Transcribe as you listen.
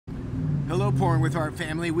Hello, Pouring with Heart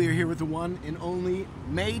family. We are here with the one and only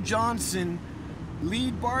Mae Johnson,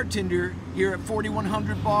 lead bartender here at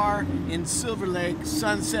 4100 Bar in Silverlake,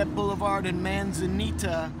 Sunset Boulevard in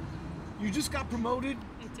Manzanita. You just got promoted?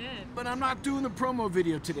 I did. But I'm not doing the promo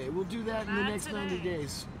video today. We'll do that in the next today. 90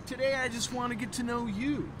 days. Today I just want to get to know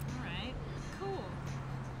you. All right, cool.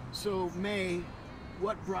 So, Mae,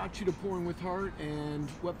 what brought you to Pouring with Heart, and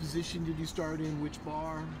what position did you start in, which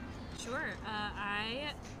bar? Sure.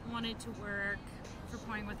 I wanted to work for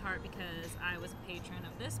Pouring with Heart because I was a patron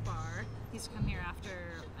of this bar. I used to come here after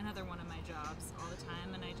another one of my jobs all the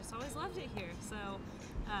time, and I just always loved it here. So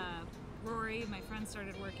Rory, my friend,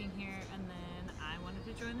 started working here, and then I wanted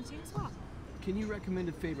to join the team as well. Can you recommend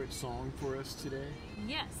a favorite song for us today?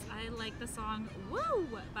 Yes, I like the song Woo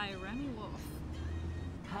by Remy Wolf.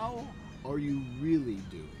 How are you really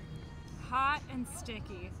doing? Hot and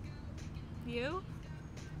sticky. You?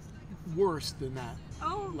 Worse than that.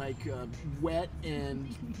 Oh. Like wet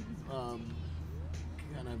and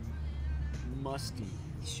kind of musty.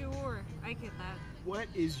 Sure, I get that. What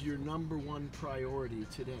is your #1 priority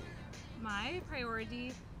today? My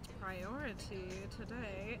priority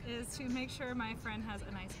today is to make sure my friend has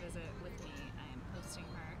a nice visit with me. I am hosting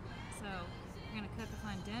her. So we're gonna cook a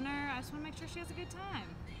fun dinner. I just wanna make sure she has a good time.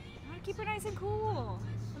 I wanna keep her nice and cool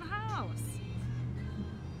in the house.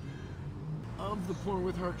 Of the Pouring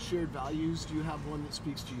with Heart shared values, do you have one that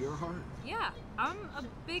speaks to your heart? Yeah, I'm a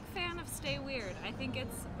big fan of Stay Weird. I think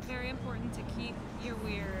it's very important to keep your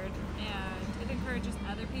weird, and it encourages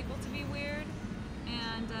other people to be weird.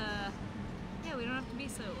 And yeah, we don't have to be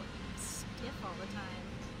so stiff all the time,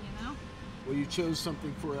 you know? Well, you chose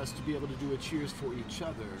something for us to be able to do a cheers for each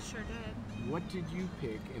other. Sure did. What did you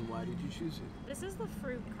pick, and why did you choose it? This is the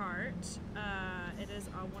Fruit Cart. It is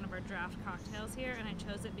one of our draft cocktails here, and I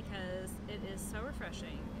chose it because it is so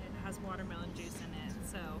refreshing. It has watermelon juice in it,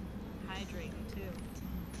 so hydrating too.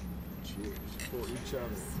 Cheers for each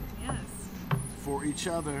other. Yes. For each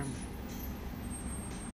other.